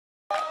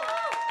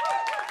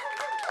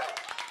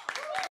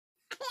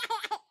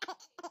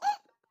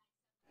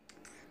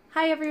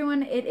Hi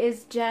everyone, it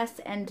is Jess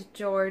and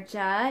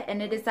Georgia,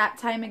 and it is that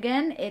time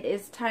again. It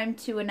is time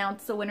to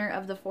announce the winner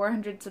of the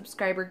 400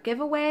 subscriber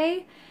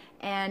giveaway.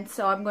 And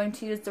so I'm going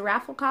to use the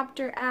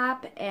Rafflecopter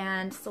app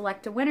and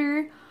select a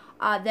winner.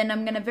 Then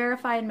I'm going to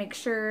verify and make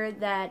sure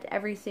that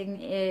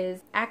everything is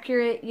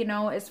accurate, you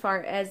know, as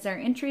far as their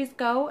entries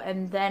go,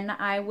 and then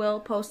I will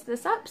post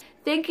this up.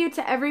 Thank you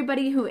to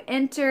everybody who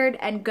entered,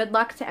 and good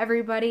luck to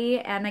everybody,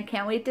 and I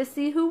can't wait to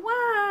see who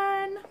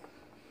won.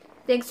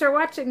 Thanks for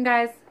watching,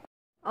 guys.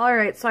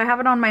 Alright, so I have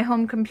it on my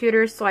home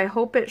computer, so I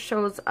hope it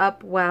shows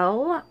up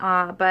well,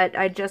 but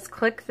I just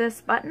click this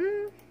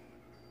button.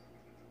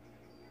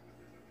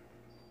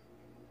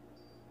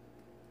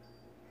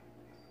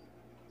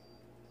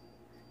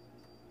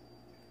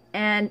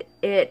 And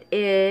it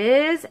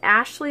is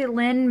Ashley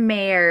Lynn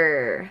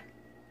Mayer.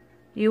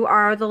 You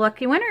are the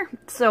lucky winner.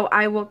 So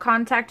I will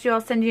contact you. I'll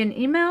send you an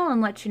email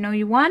and let you know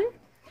you won.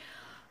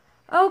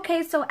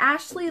 Okay, so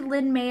Ashley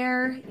Lynn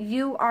Mayer,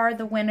 you are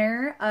the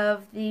winner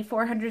of the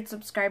 400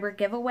 subscriber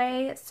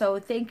giveaway. So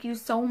thank you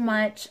so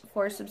much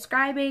for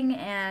subscribing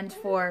and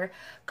for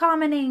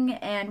commenting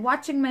and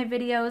watching my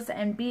videos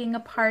and being a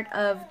part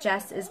of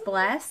Jess is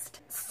Blessed.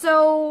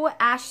 So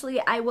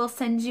Ashley, I will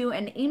send you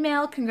an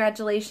email.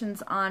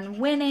 Congratulations on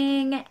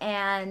winning,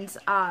 and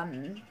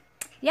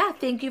yeah,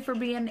 thank you for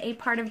being a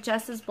part of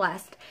Jess is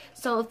Blessed.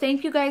 So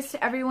thank you guys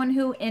to everyone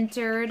who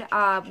entered.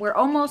 We're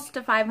almost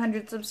to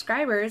 500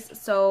 subscribers,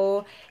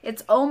 so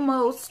it's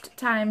almost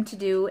time to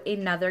do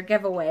another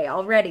giveaway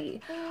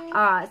already.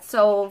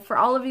 So for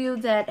all of you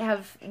that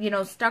have, you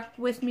know, stuck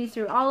with me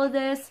through all of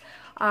this,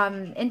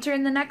 enter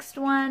in the next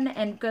one,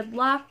 and good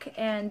luck.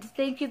 And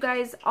thank you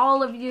guys,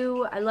 all of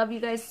you. I love you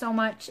guys so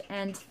much,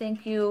 and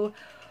thank you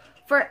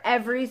for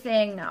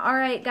everything. All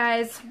right,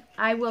 guys,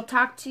 I will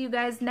talk to you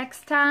guys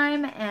next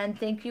time, and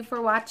thank you for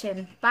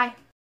watching. Bye.